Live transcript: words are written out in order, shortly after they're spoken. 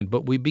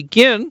But we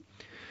begin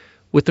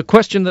with the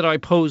question that I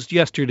posed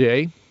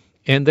yesterday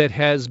and that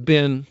has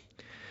been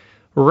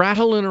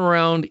rattling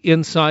around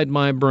inside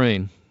my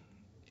brain.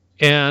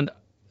 And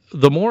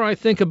the more I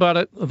think about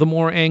it, the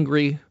more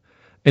angry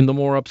and the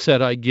more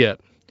upset I get.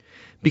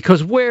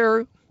 Because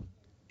where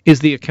is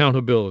the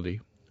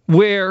accountability?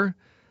 Where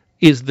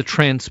is the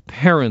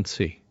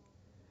transparency?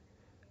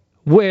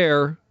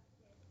 Where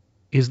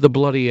is the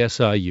bloody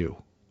SIU?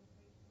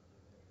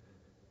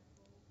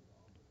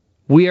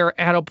 We are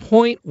at a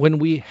point when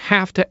we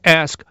have to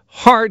ask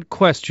hard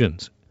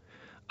questions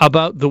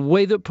about the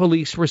way that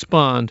police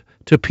respond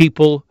to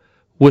people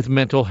with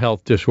mental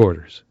health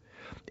disorders.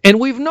 And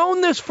we've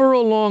known this for a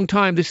long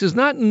time. This is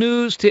not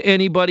news to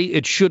anybody.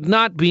 It should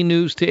not be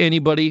news to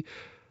anybody.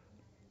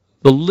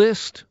 The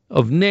list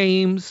of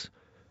names,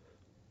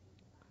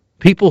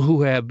 people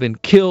who have been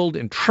killed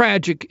in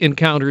tragic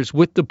encounters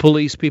with the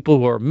police, people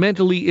who are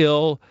mentally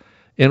ill,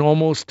 and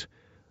almost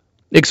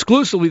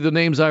exclusively the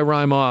names I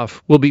rhyme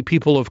off will be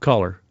people of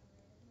color.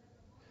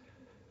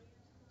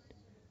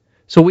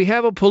 So we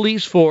have a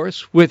police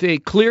force with a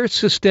clear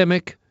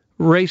systemic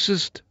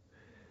racist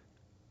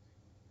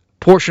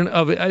portion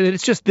of it.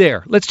 It's just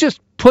there. Let's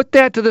just put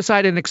that to the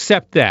side and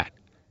accept that.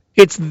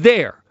 It's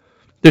there.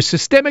 There's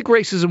systemic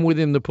racism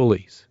within the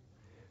police.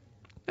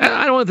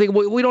 I don't think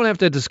we don't have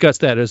to discuss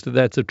that as to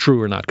that's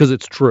true or not, because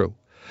it's true.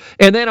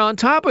 And then on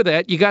top of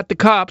that, you got the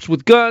cops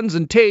with guns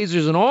and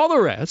tasers and all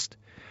the rest,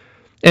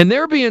 and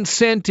they're being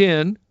sent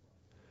in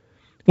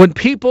when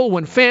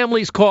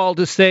families call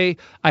to say,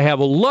 I have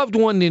a loved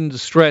one in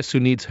distress who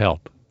needs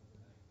help.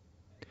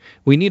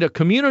 We need a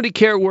community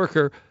care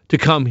worker to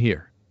come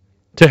here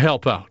to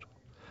help out.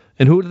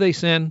 And who do they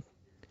send?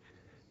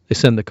 They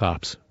send the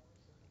cops.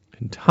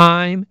 And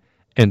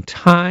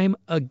time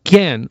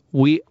again,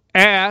 we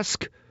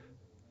ask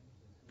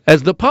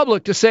as the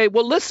public to say,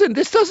 well, listen,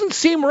 this doesn't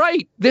seem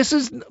right. This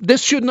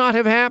should not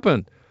have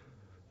happened.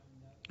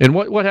 And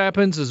what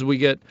happens is we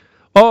get,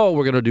 we're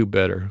going to do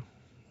better.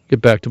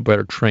 Get back to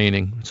better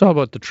training. It's all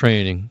about the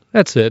training.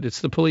 That's it.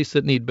 It's the police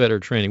that need better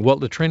training. Well,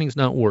 the training's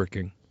not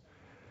working.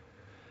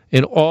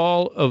 In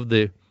all of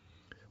the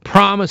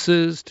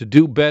promises to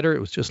do better, it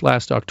was just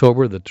last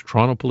October, the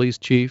Toronto police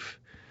chief,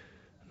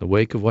 in the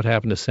wake of what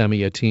happened to Sami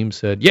Yatim,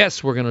 said,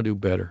 yes, we're going to do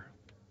better.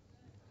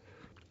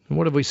 And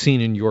what have we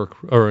seen in York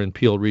or in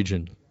Peel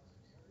region?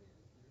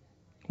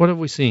 What have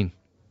we seen?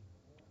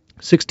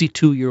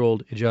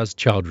 62-year-old Ijaz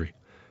Chowdhury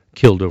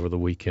killed over the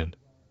weekend.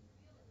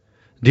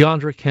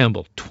 DeAndre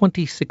Campbell,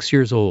 26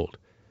 years old,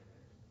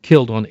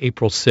 killed on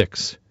April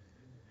 6.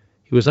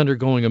 He was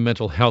undergoing a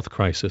mental health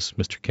crisis,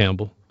 Mr.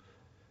 Campbell.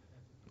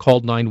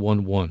 Called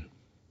 911.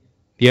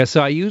 The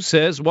SIU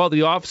says, while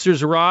the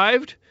officers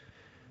arrived,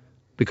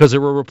 because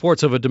there were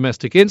reports of a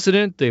domestic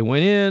incident, they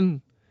went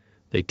in,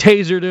 they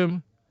tasered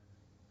him,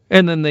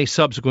 and then they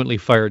subsequently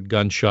fired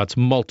gunshots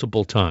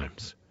multiple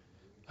times.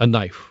 A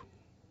knife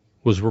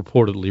was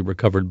reportedly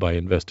recovered by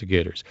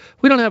investigators.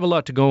 We don't have a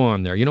lot to go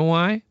on there. You know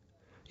why?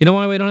 You know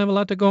why we don't have a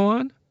lot to go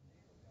on?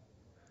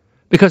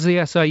 Because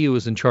the SIU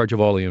is in charge of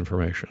all the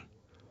information.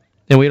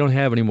 And we don't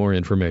have any more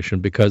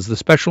information because the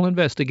Special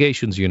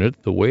Investigations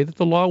Unit, the way that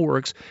the law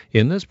works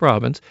in this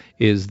province,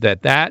 is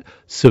that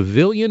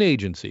civilian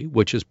agency,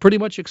 which is pretty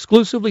much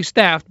exclusively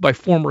staffed by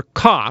former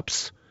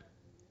cops,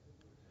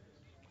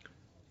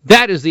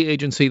 that is the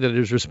agency that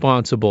is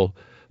responsible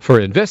for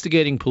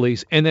investigating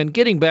police and then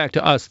getting back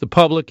to us, the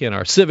public, and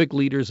our civic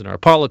leaders and our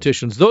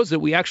politicians, those that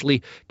we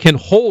actually can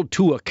hold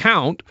to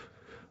account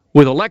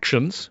with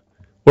elections,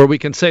 where we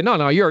can say,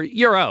 no,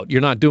 you're out,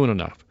 you're not doing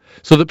enough.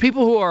 So the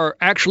people who are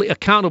actually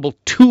accountable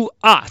to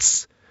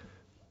us,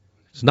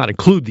 does not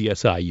include the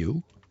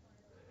SIU,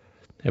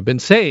 have been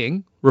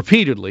saying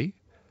repeatedly,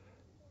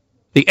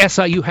 the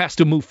SIU has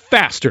to move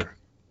faster.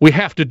 We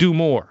have to do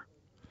more.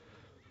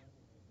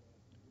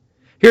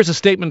 Here's a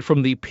statement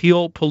from the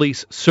Peel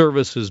Police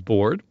Services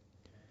Board.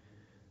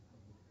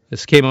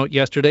 This came out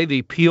yesterday.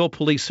 The Peel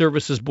Police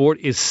Services Board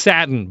is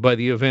saddened by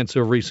the events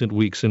of recent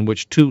weeks in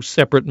which two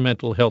separate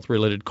mental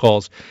health-related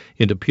calls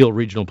into Peel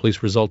Regional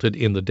Police resulted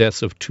in the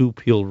deaths of two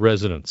Peel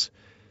residents.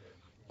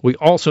 We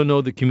also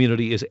know the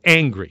community is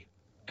angry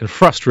and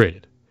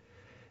frustrated.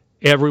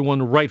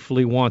 Everyone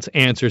rightfully wants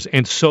answers,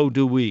 and so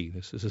do we.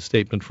 This is a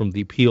statement from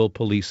the Peel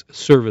Police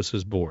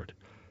Services Board.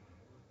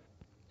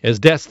 As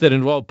deaths that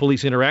involve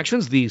police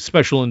interactions, the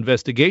Special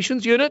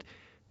Investigations Unit,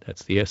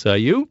 that's the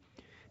SIU,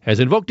 has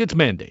invoked its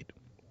mandate.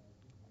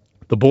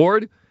 The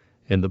board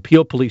and the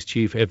Peel Police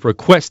Chief have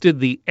requested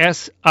the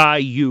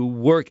SIU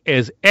work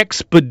as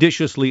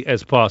expeditiously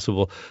as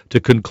possible to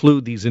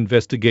conclude these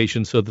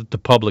investigations so that the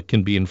public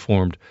can be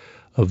informed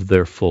of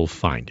their full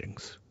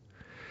findings.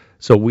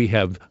 So we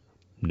have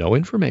no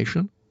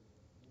information,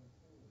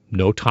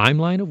 no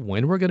timeline of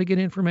when we're going to get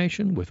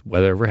information with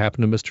whatever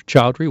happened to Mr.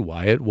 Chowdhury,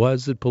 why it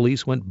was that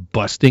police went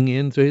busting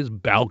into his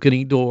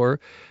balcony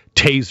door,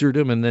 tasered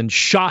him, and then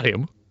shot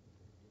him.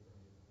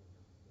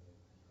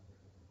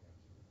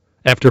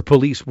 After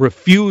police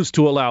refused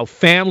to allow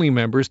family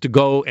members to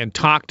go and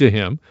talk to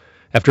him,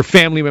 after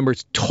family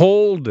members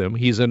told them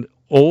he's an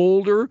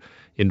older,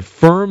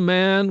 infirm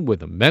man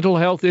with mental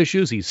health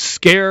issues. He's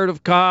scared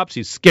of cops.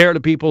 He's scared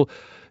of people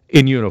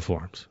in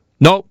uniforms.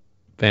 Nope.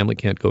 Family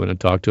can't go in and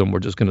talk to him. We're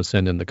just going to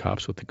send in the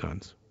cops with the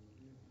guns.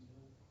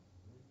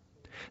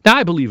 Now,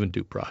 I believe in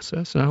due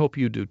process, and I hope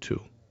you do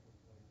too.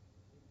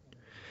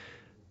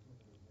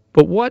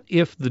 But what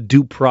if the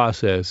due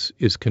process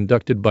is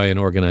conducted by an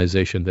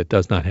organization that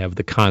does not have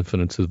the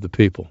confidence of the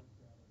people?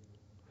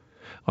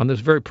 On this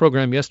very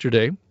program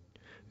yesterday,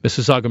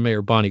 Mississauga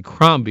Mayor Bonnie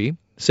Crombie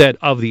said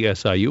of the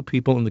SIU,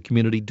 people in the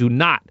community do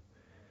not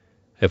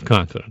have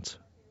confidence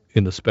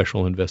in the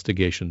Special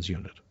Investigations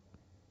Unit.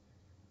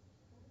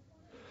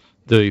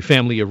 The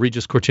family of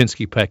Regis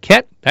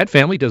Korchinski-Paquette, that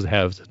family does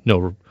have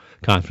no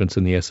confidence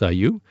in the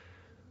SIU.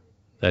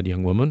 That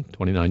young woman,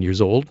 29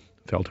 years old,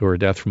 fell to her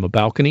death from a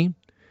balcony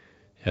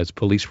as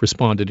police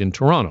responded in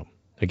Toronto.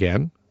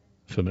 Again,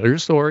 familiar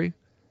story,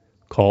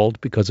 called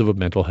because of a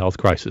mental health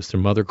crisis.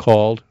 Their mother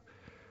called,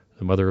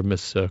 the mother of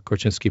Miss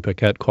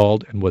Korchinski-Paquette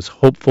called and was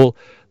hopeful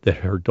that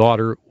her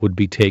daughter would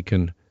be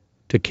taken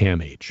to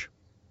CAMH.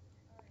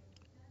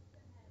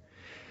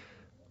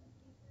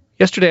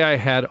 Yesterday I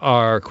had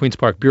our Queen's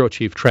Park Bureau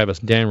Chief, Travis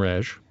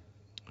Dhanraj,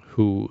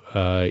 who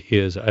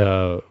is,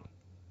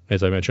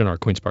 as I mentioned, our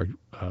Queen's Park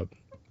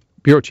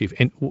Bureau Chief,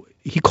 and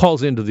he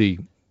calls into the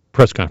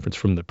press conference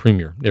from the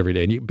Premier every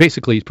day, and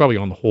basically he's probably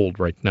on the hold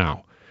right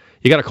now.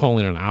 You got to call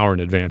in an hour in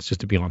advance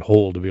just to be on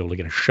hold to be able to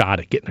get a shot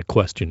at getting a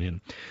question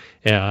in.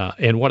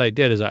 And what I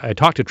did is I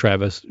talked to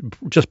Travis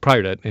just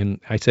prior to that, and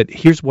I said,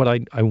 here's what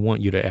I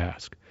want you to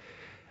ask.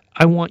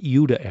 I want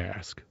you to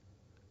ask,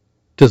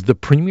 does the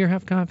Premier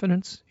have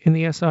confidence in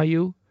the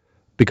SIU?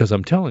 Because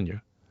I'm telling you,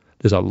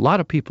 there's a lot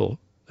of people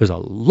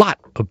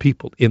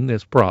in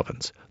this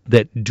province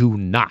that do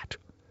not.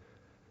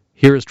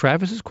 Here is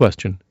Travis's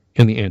question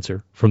and the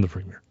answer from the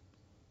Premier.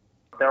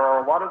 There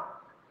are a lot of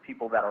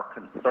people that are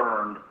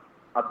concerned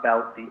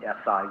about the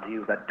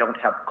SIU that don't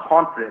have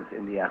confidence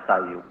in the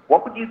SIU.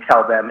 What would you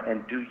tell them,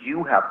 and do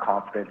you have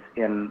confidence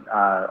in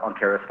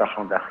Ontario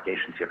Special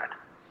Investigations Unit?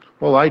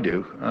 Well, I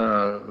do.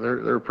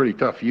 They're a pretty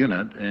tough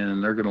unit,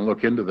 and they're going to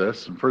look into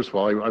this. And first of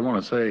all, I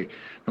want to say,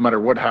 no matter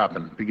what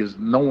happened, because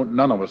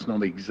none of us know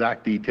the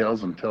exact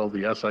details until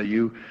the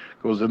SIU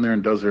goes in there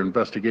and does their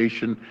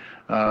investigation.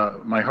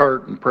 My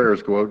heart and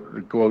prayers go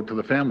out to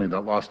the family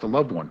that lost a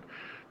loved one,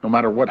 no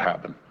matter what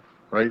happened.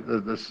 Right?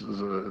 This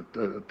is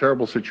a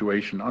terrible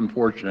situation,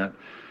 unfortunate,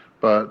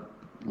 but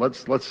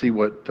let's see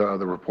what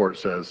the report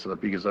says,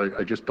 because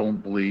I just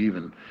don't believe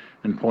in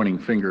pointing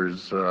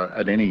fingers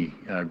at any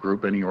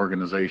group, any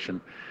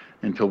organization,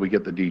 until we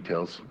get the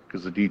details,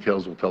 because the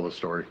details will tell the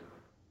story.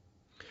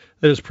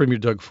 That is Premier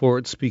Doug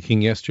Ford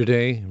speaking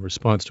yesterday in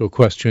response to a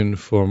question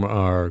from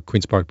our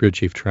Queen's Park Bureau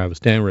Chief, Travis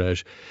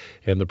Dhanraj,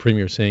 and the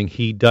Premier saying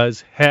he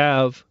does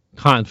have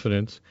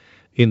confidence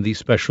in the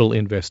Special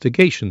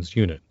Investigations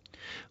Unit.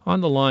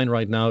 On the line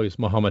right now is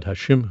Mohammed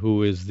Hashim,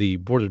 who is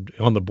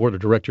on the board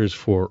of directors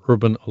for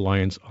Urban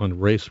Alliance on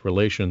Race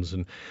Relations.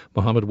 And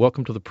Mohammed,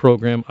 welcome to the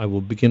program. I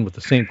will begin with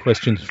the same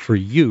questions for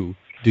you.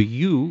 Do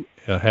you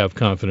have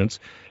confidence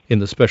in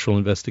the Special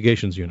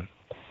Investigations Unit?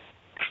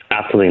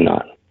 Absolutely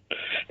not.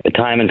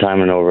 Time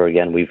and over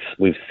again,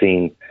 we've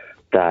seen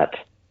that,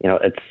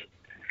 it's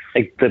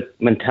like the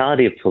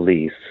mentality of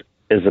police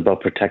is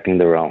about protecting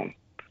their own.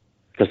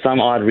 For some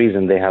odd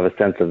reason, they have a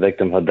sense of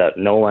victimhood that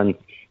no one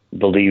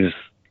believes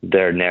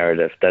their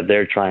narrative, that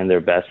they're trying their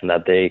best and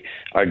that they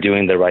are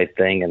doing the right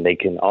thing, and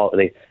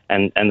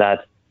and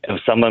that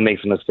if someone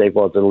makes a mistake,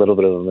 well, it's a little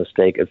bit of a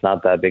mistake, it's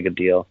not that big a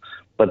deal.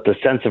 But the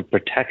sense of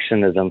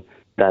protectionism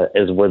that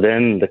is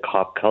within the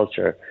cop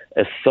culture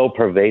is so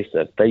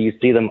pervasive that you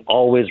see them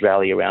always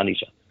rally around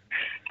each other.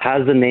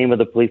 Has the name of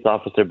the police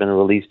officer been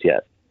released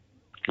yet?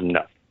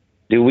 No.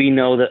 Do we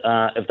know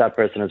that if that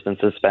person has been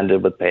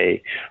suspended with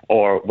pay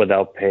or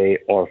without pay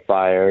or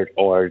fired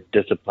or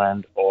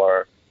disciplined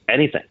or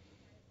anything?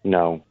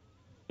 No.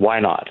 Why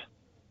not?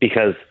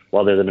 Because,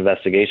 well, there's an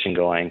investigation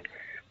going.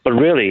 But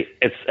really,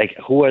 it's like,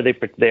 who are they?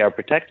 They are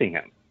protecting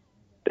him.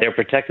 They are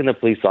protecting the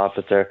police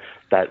officer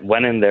that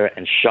went in there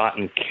and shot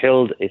and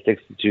killed a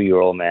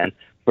 62-year-old man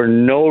for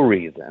no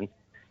reason,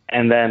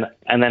 and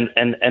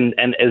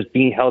is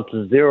being held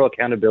to zero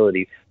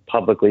accountability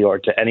publicly or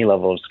to any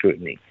level of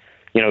scrutiny.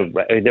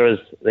 There was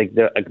like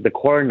the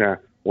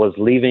coroner was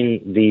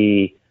leaving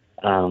the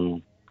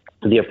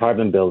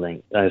apartment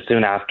building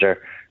soon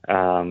after,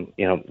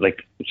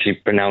 she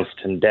pronounced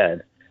him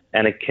dead,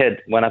 and a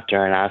kid went up to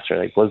her and asked her,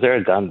 like, was there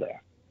a gun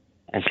there?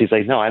 And she's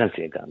like, no, I didn't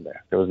see a gun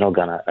there. There was no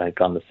gun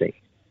on the scene.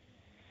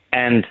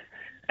 And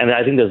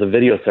I think there's a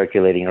video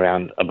circulating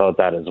around about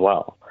that as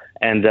well.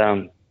 And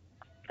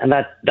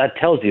that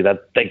tells you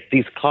that, like,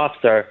 these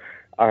cops are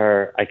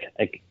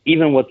like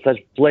even with such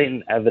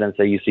blatant evidence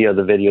that you see of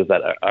the videos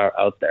that are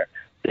out there,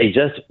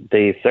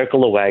 they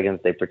circle the wagons,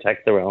 they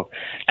protect their own.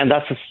 And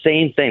that's the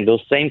same thing.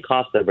 Those same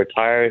cops that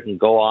retire and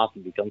go off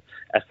and become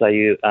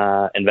SIU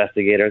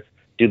investigators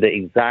do the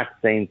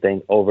exact same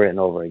thing over and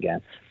over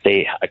again.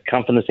 They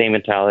come from the same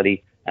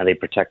mentality and they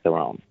protect their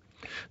own.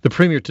 The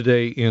Premier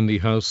today in the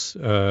House,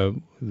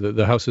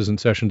 the House is in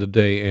session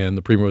today, and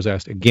the Premier was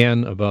asked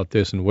again about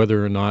this and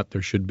whether or not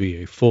there should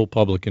be a full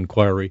public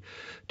inquiry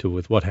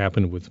with what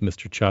happened with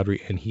Mr.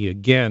 Chaudhry, and he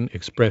again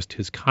expressed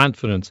his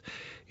confidence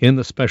in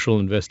the Special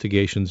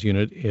Investigations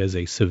Unit as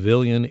a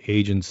civilian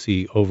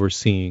agency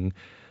overseeing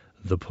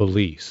the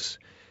police.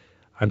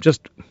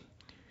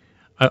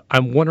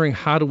 I'm wondering,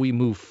 how do we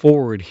move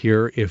forward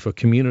here if a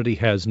community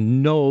has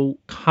no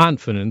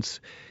confidence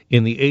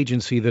in the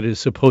agency that is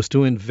supposed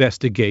to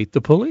investigate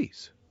the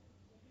police?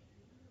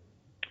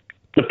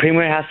 The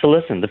Premier has to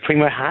listen. The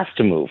Premier has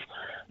to move.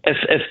 If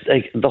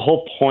like, the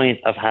whole point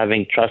of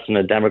having trust in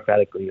a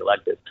democratically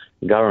elected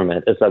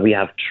government is that we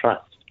have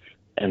trust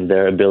in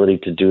their ability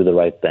to do the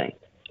right thing.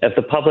 If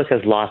the public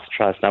has lost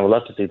trust, and I would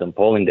love to see them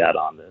polling data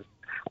on this,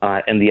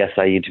 and the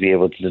SIU to be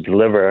able to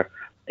deliver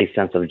a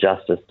sense of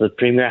justice, the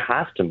Premier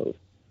has to move.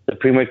 The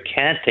Premier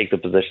can't take the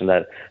position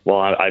that, well,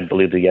 I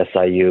believe the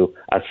SIU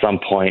at some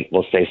point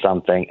will say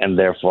something, and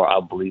therefore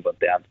I'll believe what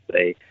they have to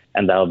say,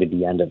 and that'll be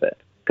the end of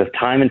it. Because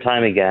time and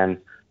time again,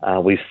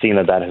 we've seen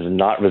that has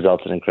not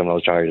resulted in criminal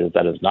charges,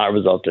 that has not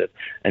resulted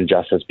in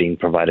justice being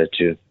provided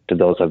to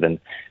those who have been.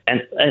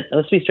 And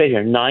let's be straight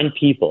here, 9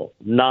 people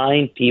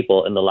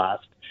in the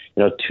last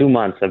 2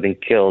 months have been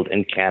killed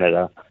in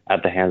Canada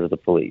at the hands of the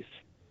police.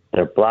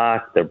 They're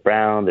black, they're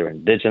brown, they're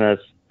indigenous,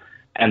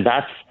 and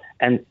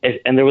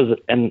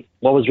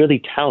what was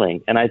really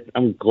telling, and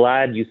I'm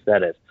glad you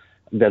said it,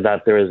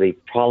 that there is a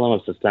problem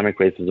of systemic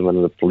racism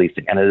within the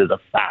policing, and it is a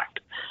fact,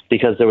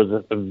 because there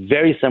was a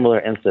very similar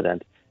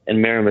incident in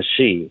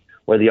Miramichi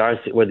where the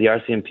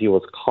RCMP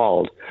was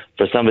called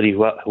for somebody who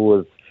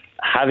was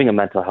having a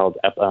mental health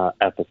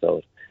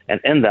episode, and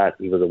in that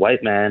he was a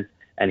white man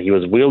and he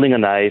was wielding a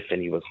knife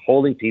and he was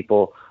holding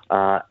people,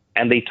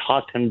 and they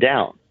talked him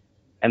down.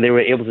 And they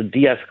were able to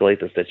de-escalate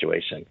the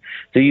situation.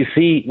 So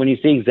when you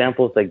see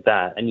examples like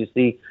that, and you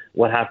see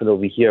what happened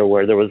over here,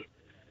 where there was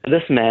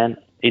this man,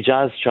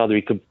 Ijaz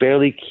Chaudhry, could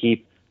barely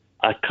keep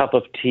a cup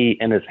of tea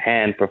in his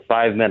hand for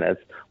 5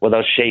 minutes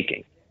without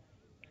shaking.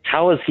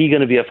 How is he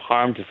going to be of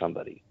harm to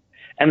somebody?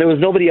 And there was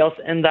nobody else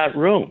in that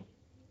room.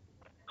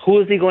 Who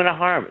is he going to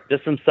harm?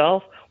 Just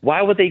himself?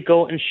 Why would they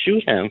go and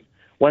shoot him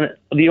when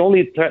the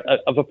only threat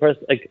of a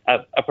person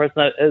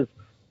that is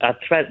a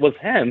threat was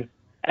him?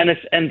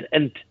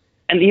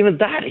 And even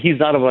that, he's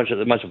not much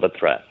of a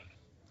threat.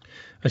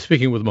 I'm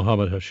speaking with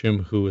Mohammed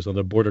Hashim, who is on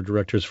the board of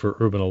directors for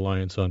Urban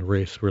Alliance on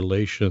Race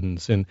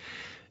Relations. And,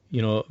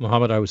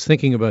 Mohammed, I was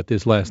thinking about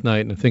this last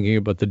night and thinking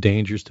about the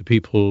dangers to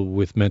people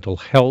with mental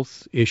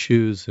health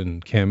issues.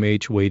 And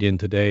CAMH weighed in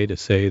today to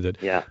say that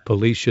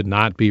police should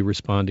not be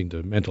responding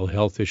to mental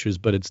health issues.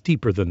 But it's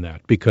deeper than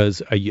that,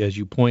 because, as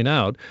you point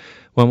out,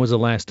 when was the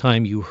last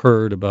time you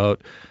heard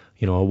about,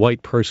 a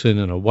white person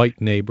in a white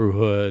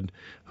neighborhood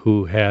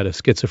who had a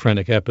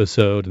schizophrenic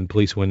episode and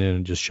police went in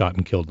and just shot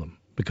and killed them?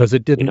 Because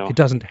it didn't. It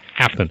doesn't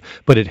happen.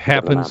 But it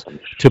happens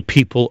to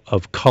people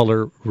of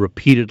color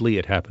repeatedly.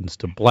 It happens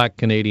to black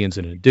Canadians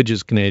and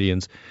Indigenous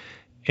Canadians.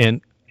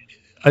 And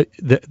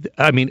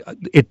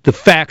the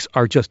facts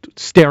are just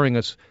staring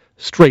us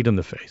straight in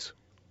the face.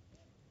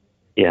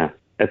 Yeah,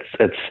 this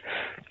is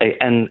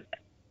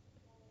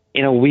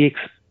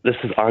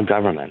our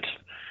government.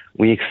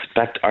 We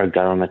expect our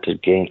government to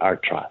gain our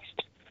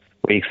trust.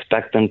 We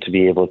expect them to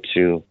be able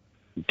to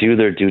do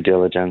their due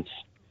diligence,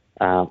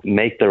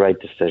 make the right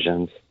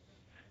decisions.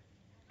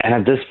 And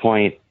at this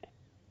point,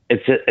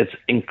 it's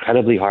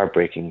incredibly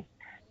heartbreaking.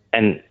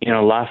 And,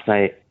 last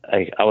night,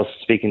 I was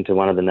speaking to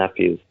one of the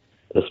nephews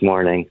this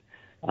morning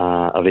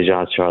of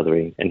Ijaz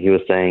Chaudhry, and he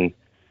was saying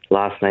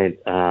last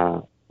night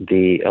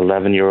the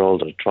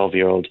 11-year-old or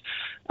 12-year-old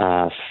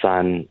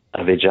son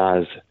of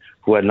Ijaz,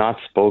 who had not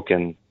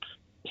spoken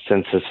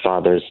since his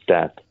father's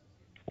death,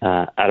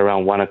 at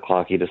around 1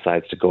 o'clock, he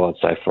decides to go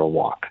outside for a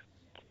walk.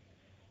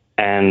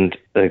 And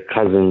the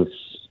cousins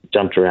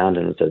jumped around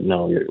him and said,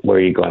 "No, where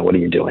are you going? What are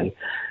you doing?"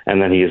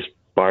 And then he just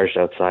barged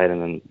outside,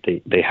 and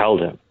then they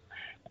held him.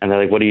 And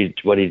they're like, what are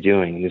you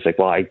doing? And he's like,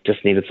 "Well, I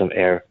just needed some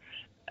air."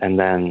 And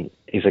then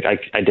he's like,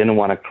 I didn't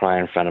want to cry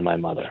in front of my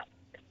mother,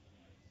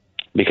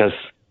 because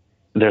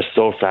they're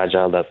so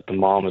fragile that the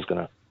mom is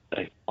going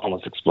to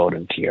almost explode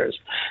in tears.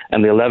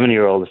 And the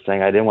 11-year-old is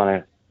saying, I didn't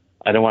want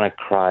to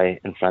cry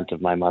in front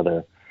of my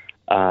mother.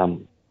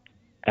 And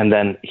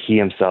then he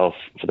himself,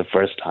 for the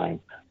first time,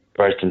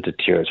 burst into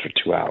tears for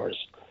 2 hours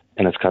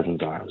in his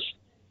cousin's arms.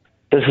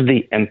 This is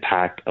the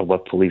impact of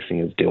what policing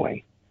is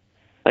doing.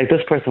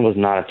 This person was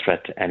not a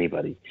threat to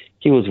anybody.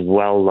 He was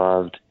well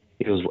loved.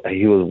 He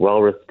was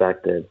well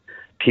respected.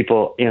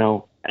 People,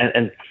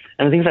 and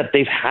the thing is that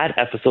they've had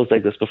episodes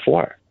like this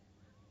before,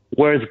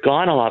 where it's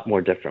gone a lot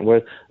more different,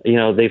 where,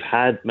 they've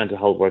had mental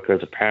health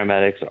workers or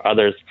paramedics or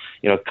others,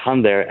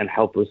 come there and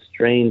help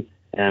restrain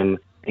him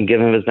and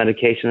give him his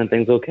medication, and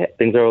things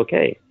are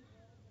okay.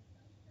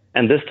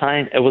 And this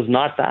time it was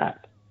not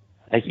that.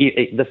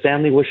 The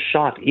family was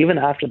shocked even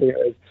after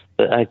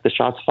the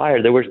shots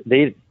fired.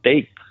 It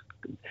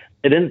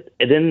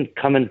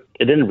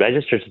didn't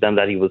register to them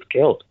that he was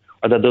killed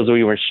or that those were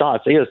even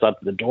shots. They just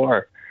thought the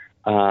door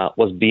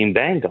was being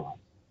banged on.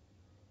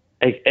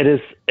 It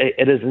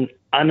is an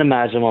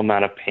unimaginable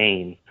amount of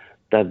pain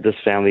that this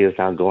family is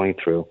now going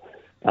through,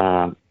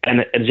 and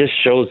it just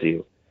shows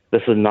you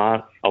this is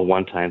not a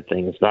one-time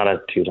thing. It's not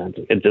a two-time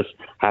thing. It just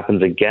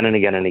happens again and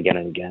again and again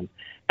and again.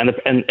 And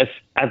if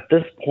at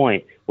this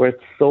point where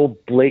it's so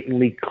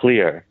blatantly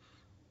clear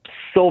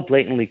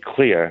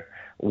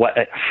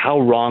how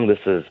wrong this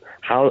is,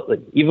 how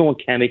even when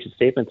Cam H's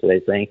statement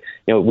today saying,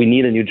 we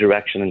need a new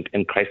direction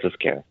in crisis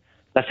care,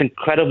 that's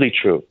incredibly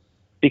true,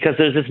 because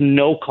there's just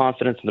no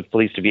confidence in the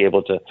police to be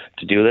able to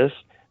do this,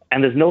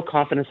 and there's no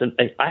confidence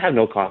I have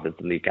no confidence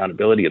in the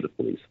accountability of the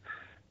police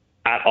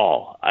at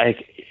all.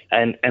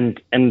 Even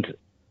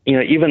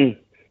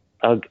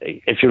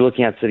if you're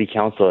looking at city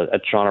council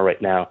at Toronto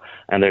right now,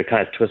 and they're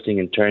kind of twisting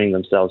and turning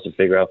themselves to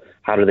figure out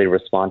how do they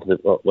respond to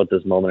what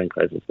this moment in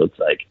crisis looks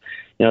like.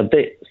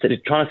 Toronto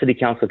City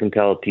Council can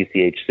tell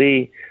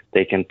TCHC,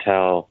 they can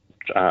tell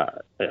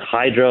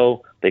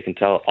Hydro, they can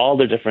tell all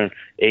the different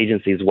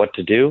agencies what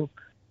to do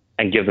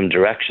and give them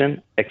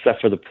direction,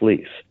 except for the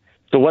police.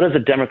 So what is the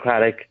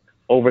democratic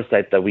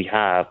oversight that we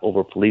have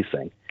over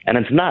policing? And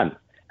it's none.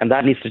 And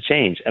that needs to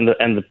change. And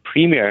the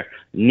premier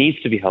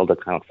needs to be held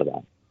accountable for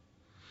that.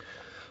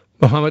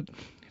 Mohammed,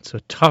 it's a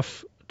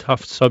tough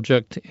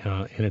subject,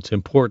 and it's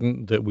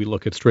important that we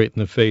look it straight in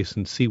the face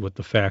and see what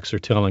the facts are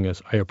telling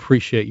us. I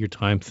appreciate your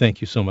time. Thank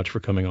you so much for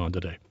coming on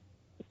today.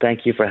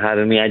 Thank you for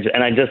having me. I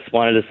just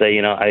wanted to say,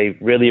 I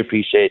really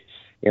appreciate,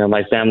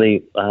 my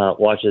family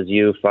watches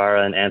you,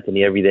 Farah, and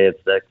Anthony every day at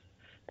 6.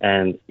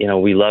 And,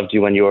 we loved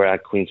you when you were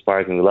at Queen's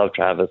Park, and we loved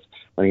Travis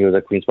when he was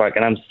at Queen's Park.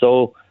 And I'm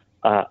so,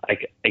 to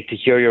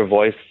hear your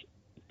voice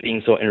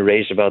being so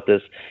enraged about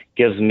this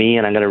gives me,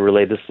 and I'm going to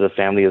relay this to the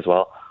family as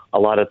well, a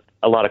lot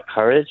of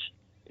courage,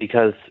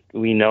 because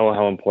we know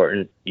how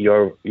important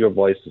your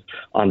voice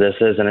on this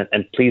is,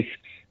 and please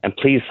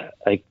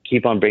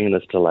keep on bringing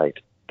this to light.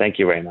 Thank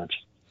you very much.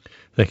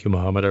 Thank you,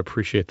 Mohammed. I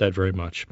appreciate that very much.